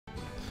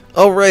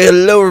Alright,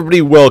 hello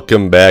everybody,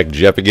 welcome back,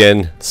 Jeff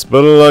again.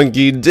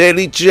 Spelunky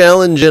Daily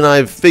Challenge, and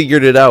I've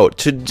figured it out.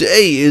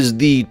 Today is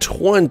the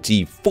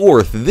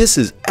 24th. This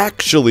is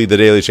actually the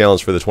Daily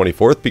Challenge for the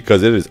 24th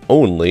because it is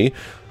only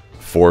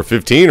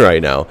 4:15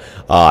 right now.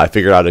 I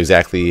figured out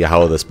exactly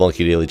how the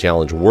Spelunky Daily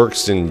Challenge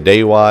works in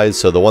day-wise,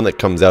 so the one that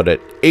comes out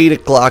at 8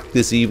 o'clock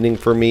this evening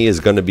for me is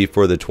going to be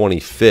for the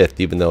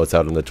 25th, even though it's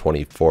out on the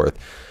 24th.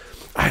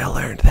 I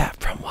learned that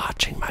from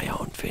watching my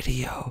own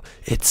video.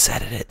 It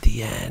said it at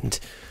the end.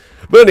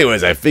 But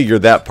anyways, I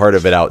figured that part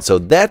of it out, so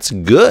that's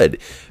good.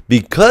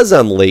 Because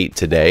I'm late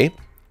today,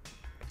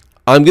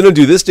 I'm going to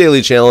do this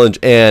daily challenge,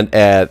 and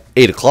at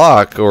 8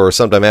 o'clock, or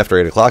sometime after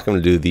 8 o'clock, I'm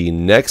going to do the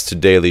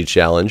next daily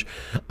challenge.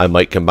 I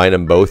might combine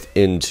them both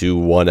into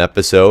one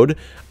episode.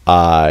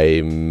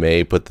 I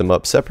may put them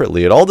up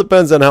separately. It all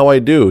depends on how I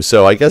do.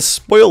 So I guess,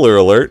 spoiler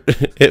alert,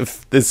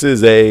 if this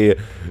is a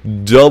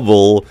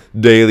double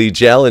daily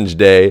challenge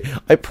day,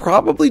 I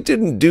probably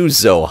didn't do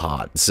so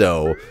hot.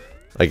 So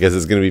I guess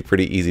it's going to be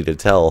pretty easy to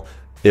tell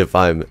if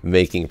I'm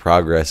making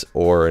progress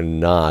or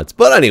not.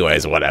 But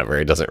anyways, whatever.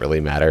 It doesn't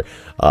really matter.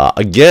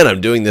 Again,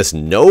 I'm doing this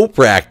no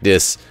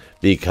practice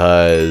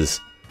because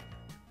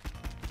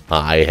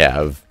I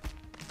have...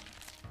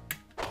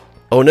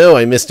 Oh no,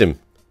 I missed him.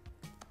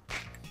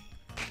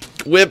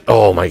 Whip.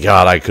 Oh my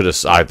god, I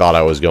thought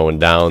I was going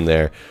down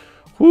there.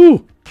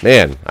 Whew.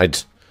 Man, I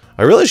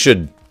really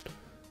should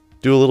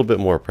do a little bit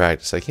more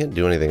practice. I can't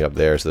do anything up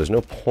there, so there's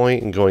no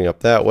point in going up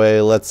that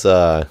way. Let's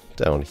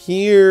down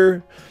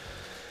here.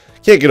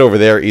 Can't get over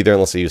there either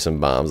unless I use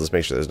some bombs. Let's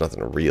make sure there's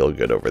nothing real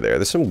good over there.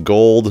 There's some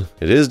gold.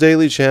 It is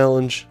daily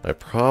challenge. I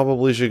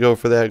probably should go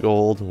for that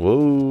gold.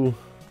 Whoa.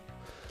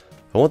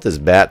 I want this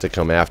bat to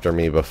come after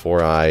me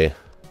before I...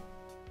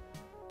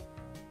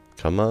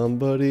 Come on,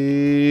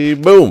 buddy.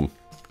 Boom.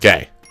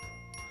 Okay.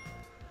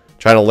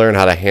 Trying to learn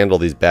how to handle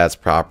these bats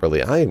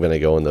properly. I am going to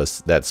go in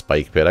that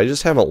spike pit. I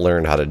just haven't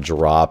learned how to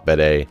drop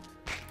at a...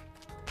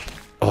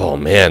 Oh,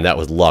 man, that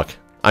was luck.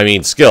 I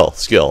mean, skill.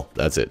 Skill.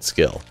 That's it.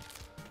 Skill.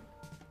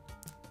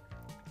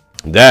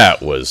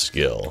 That was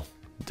skill.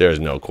 There's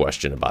no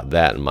question about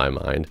that in my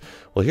mind.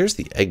 Well, here's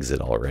the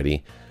exit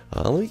already.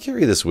 Let me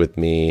carry this with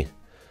me.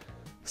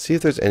 See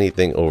if there's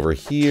anything over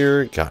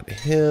here. Got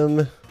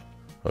him.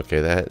 Okay,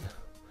 that...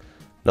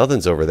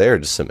 Nothing's over there,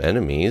 just some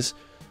enemies.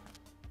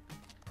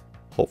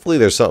 Hopefully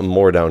there's something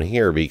more down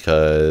here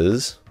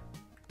because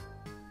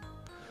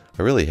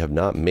I really have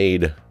not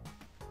made...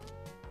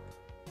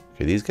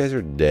 Okay, these guys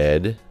are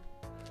dead.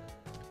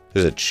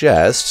 There's a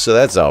chest, so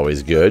that's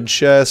always good.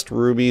 Chest,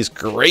 rubies,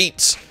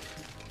 great!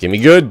 Give me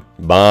good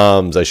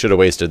bombs. I should have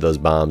wasted those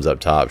bombs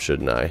up top,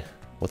 shouldn't I?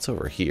 What's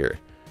over here?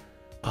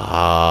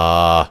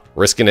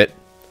 Risking it.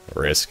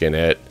 Risking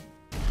it.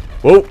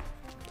 Whoa!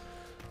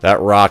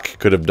 That rock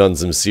could have done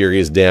some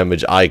serious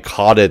damage. I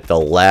caught it the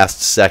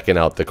last second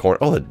out the corner.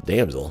 Oh, the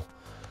damsel.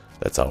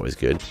 That's always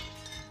good.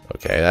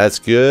 Okay, that's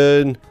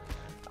good.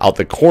 Out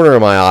the corner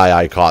of my eye,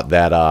 I caught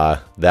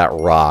that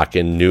rock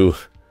and knew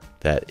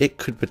that it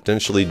could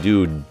potentially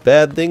do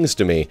bad things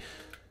to me.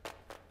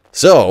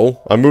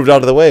 So, I moved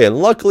out of the way, and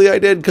luckily I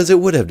did, because it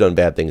would have done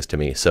bad things to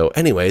me. So,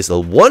 anyways, the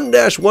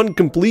 1-1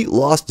 complete,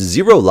 lost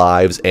 0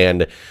 lives,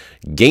 and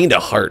gained a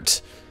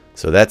heart.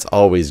 So that's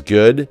always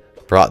good.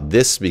 Brought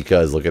this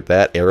because, look at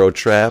that, arrow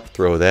trap,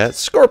 throw that.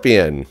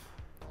 Scorpion!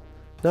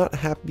 Not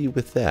happy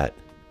with that.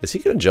 Is he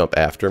going to jump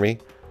after me?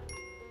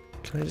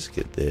 Can I just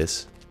get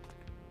this?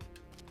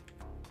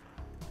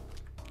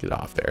 Get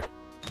off there.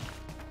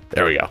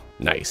 There we go.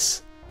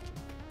 Nice.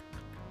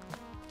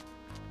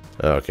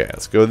 Okay,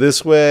 let's go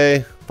this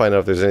way. Find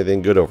out if there's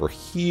anything good over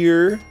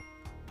here.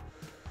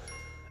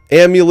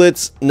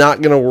 Amulets,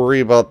 not going to worry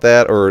about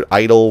that, or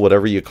idol,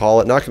 whatever you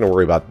call it. Not going to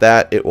worry about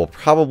that. It will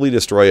probably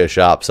destroy a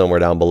shop somewhere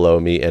down below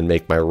me and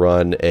make my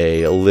run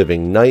a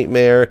living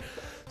nightmare.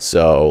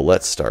 So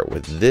let's start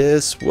with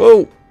this.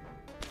 Whoa!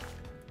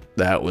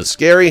 That was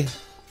scary.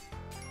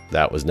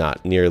 That was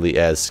not nearly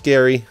as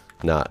scary.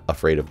 Not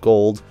afraid of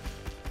gold.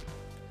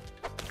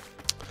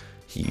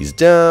 He's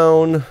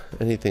down.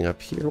 Anything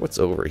up here? What's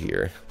over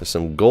here? There's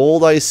some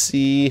gold I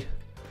see.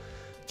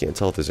 Can't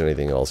tell if there's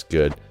anything else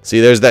good. See,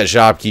 there's that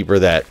shopkeeper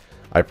that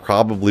I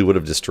probably would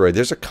have destroyed.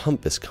 There's a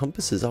compass.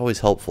 Compass is always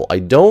helpful. I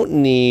don't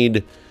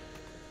need...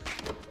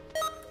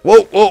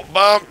 Whoa, whoa,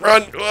 bomb,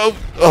 run, whoa.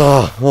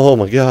 Oh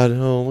my god,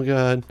 oh my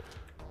god.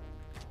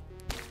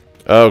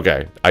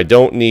 Okay, I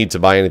don't need to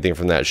buy anything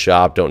from that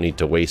shop. Don't need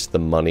to waste the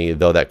money,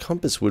 though that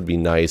compass would be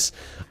nice.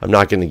 I'm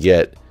not going to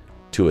get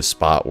to a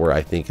spot where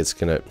I think it's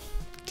going to...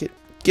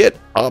 Get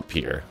up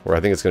here, where I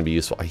think it's going to be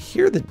useful. I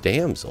hear the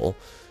damsel.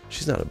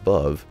 She's not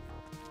above.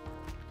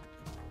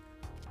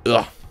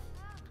 Ugh.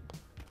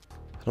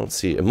 I don't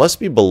see it. It must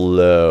be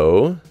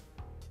below.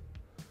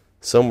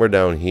 Somewhere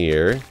down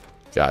here.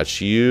 Got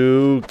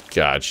you.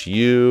 Got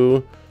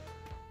you.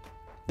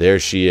 There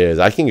she is.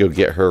 I can go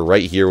get her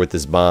right here with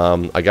this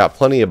bomb. I got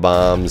plenty of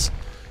bombs.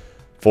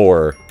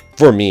 For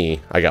me,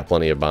 I got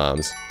plenty of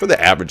bombs. For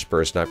the average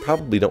person, I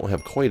probably don't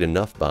have quite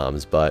enough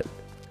bombs, but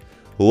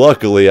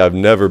luckily I've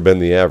never been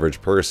the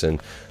average person.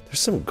 There's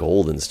some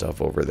gold and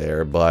stuff over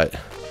there, but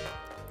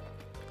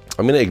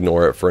I'm going to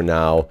ignore it for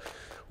now.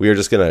 We are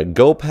just going to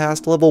go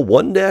past level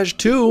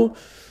 1-2.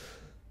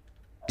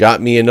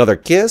 Got me another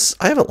kiss.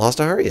 I haven't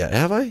lost a heart yet,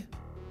 have I?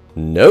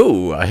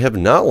 No, I have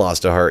not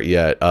lost a heart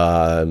yet.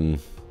 I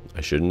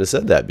shouldn't have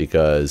said that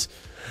because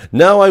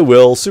now I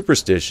will.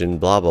 Superstition,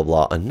 blah, blah,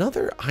 blah.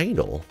 Another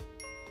idol.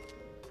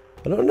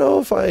 I don't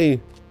know if I...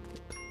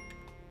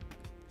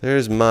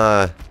 There's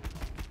my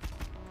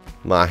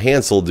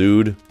Hansel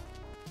dude.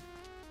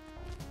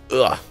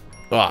 Ugh.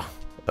 Ugh.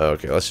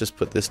 Okay, let's just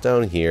put this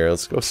down here.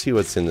 Let's go see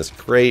what's in this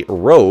crate.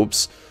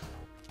 Ropes.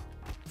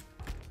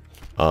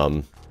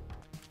 Okay,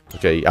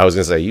 I was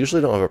going to say, I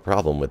usually don't have a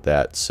problem with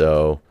that,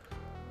 so...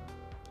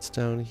 It's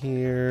down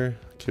here.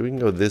 Okay, we can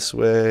go this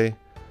way.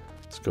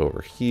 Let's go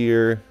over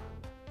here.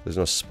 There's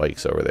no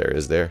spikes over there,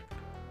 is there?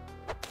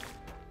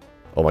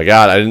 Oh my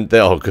god, I didn't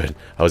think... Oh, good.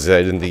 I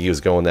didn't think he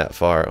was going that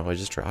far. Oh, I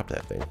just dropped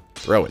that thing.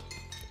 Throw it.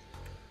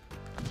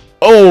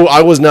 Oh,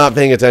 I was not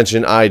paying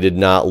attention. I did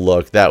not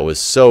look. That was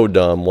so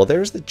dumb. Well,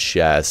 there's the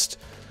chest.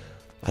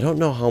 I don't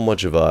know how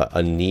much of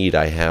a need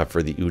I have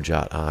for the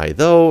Ujat Eye.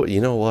 Though,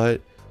 you know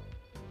what?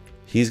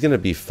 He's going to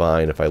be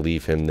fine if I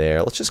leave him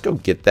there. Let's just go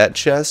get that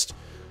chest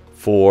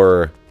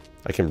for...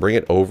 I can bring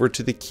it over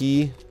to the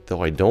key.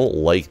 Though I don't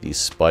like these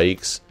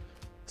spikes.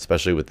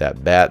 Especially with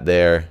that bat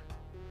there.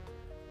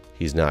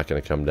 He's not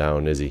going to come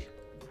down, is he?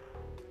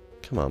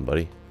 Come on,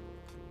 buddy.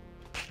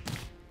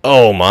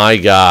 Oh my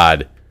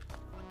god.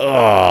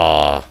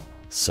 Oh,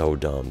 so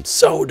dumb.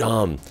 So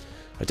dumb.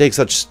 I take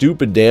such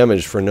stupid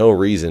damage for no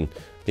reason.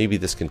 Maybe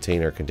this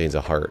container contains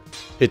a heart.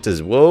 It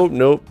does. Whoa,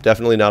 nope.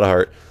 Definitely not a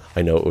heart.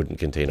 I know it wouldn't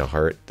contain a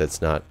heart.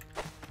 That's not...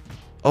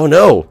 Oh,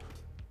 no.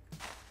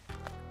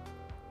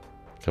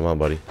 Come on,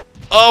 buddy.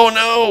 Oh,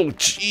 no.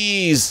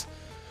 Jeez.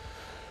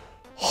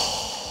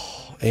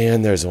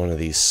 And there's one of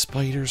these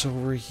spiders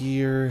over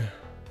here.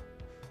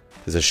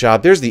 There's a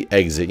shop. There's the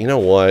exit. You know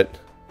what?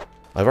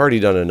 I've already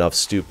done enough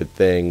stupid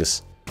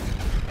things.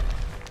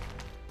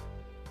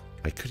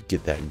 I could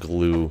get that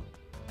glue.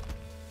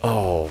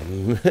 Oh,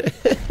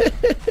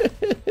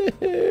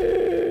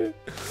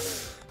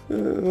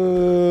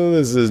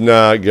 this is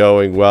not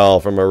going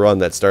well. From a run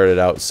that started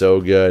out so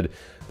good,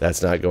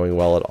 that's not going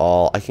well at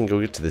all. I can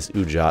go get to this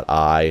Ujat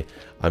Eye.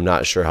 I'm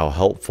not sure how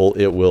helpful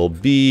it will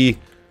be,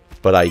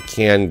 but I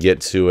can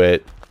get to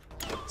it.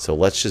 So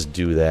let's just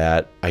do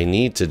that. I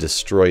need to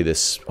destroy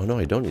this. Oh no,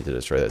 I don't need to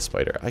destroy that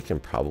spider. I can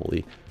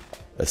probably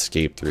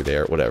escape through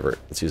there. Whatever.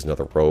 Let's use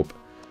another rope.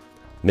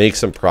 Make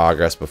some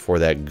progress before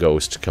that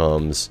ghost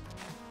comes.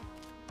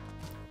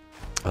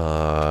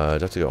 I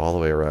have to go all the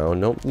way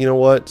around. Nope. You know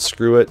what?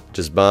 Screw it.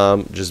 Just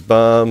bomb. Just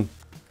bomb.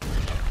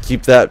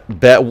 Keep that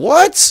bat.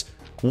 What?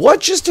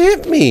 What just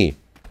hit me?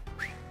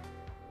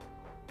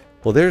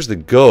 Well, there's the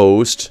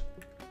ghost.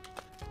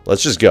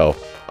 Let's just go.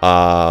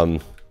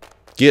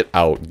 Get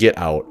out. Get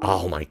out.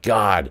 Oh my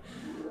god.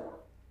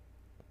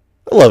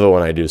 I love it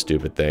when I do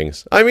stupid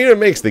things. I mean, it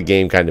makes the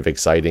game kind of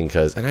exciting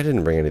because... And I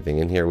didn't bring anything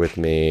in here with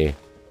me.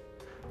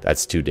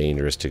 That's too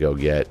dangerous to go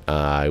get.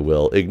 I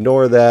will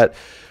ignore that.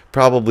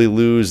 Probably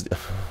lose...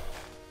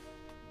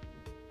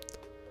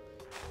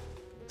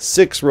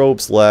 6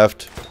 ropes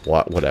left.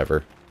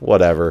 Whatever.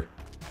 Whatever.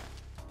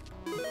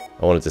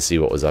 I wanted to see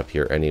what was up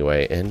here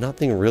anyway. And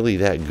nothing really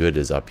that good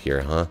is up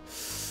here, huh?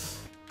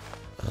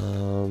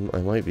 I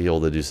might be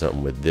able to do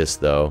something with this,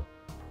 though.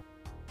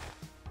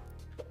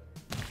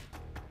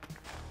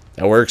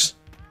 That works.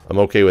 I'm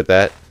okay with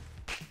that.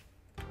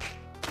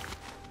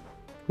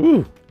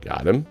 Whew.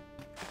 Got him.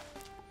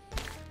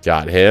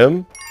 Got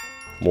him.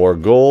 More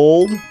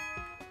gold.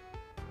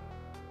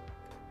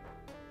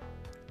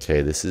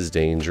 Okay, this is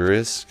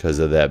dangerous because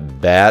of that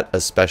bat,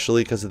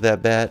 especially because of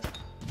that bat.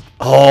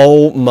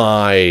 Oh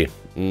my.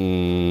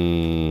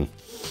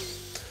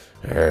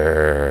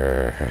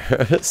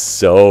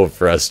 So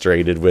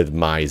frustrated with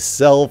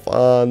myself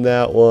on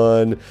that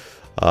one.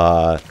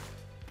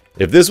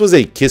 If this was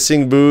a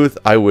kissing booth,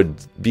 I would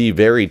be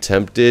very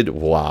tempted.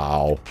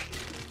 Wow.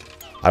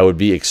 I would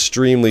be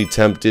extremely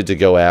tempted to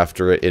go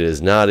after it. It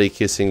is not a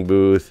kissing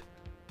booth.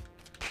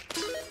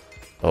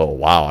 Oh,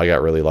 wow. I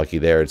got really lucky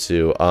there,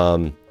 too.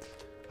 I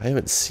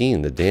haven't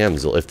seen the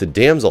damsel. If the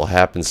damsel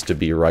happens to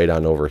be right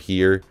on over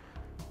here,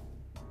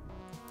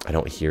 I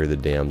don't hear the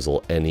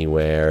damsel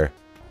anywhere.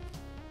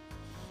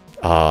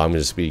 I'm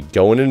just be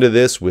going into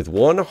this with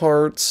 1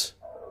 heart.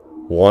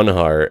 1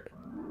 heart.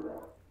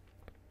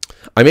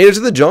 I made it to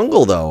the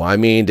jungle, though. I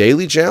mean,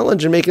 daily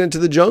challenge and making it to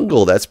the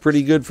jungle. That's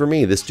pretty good for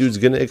me. This dude's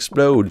gonna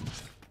explode.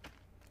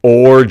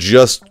 Or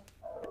just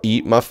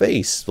eat my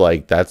face.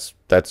 Like, that's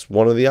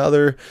one of the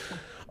other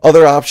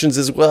options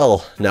as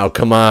well. Now,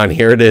 come on.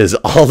 Here it is.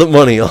 All the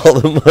money. All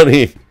the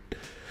money.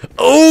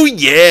 Oh,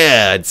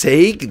 yeah.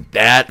 Take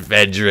that,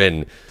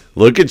 Phedran.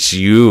 Look at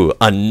you.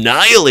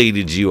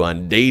 Annihilated you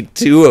on day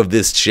 2 of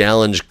this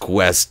challenge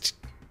quest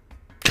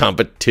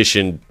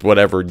competition,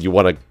 whatever you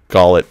want to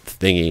call it,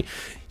 thingy.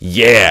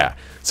 Yeah.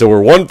 So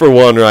we're 1 for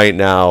 1 right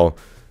now.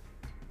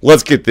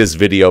 Let's get this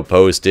video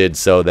posted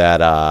so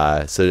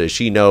that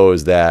she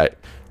knows that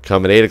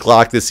Come at 8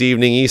 o'clock this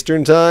evening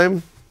Eastern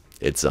Time,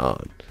 it's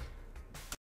on.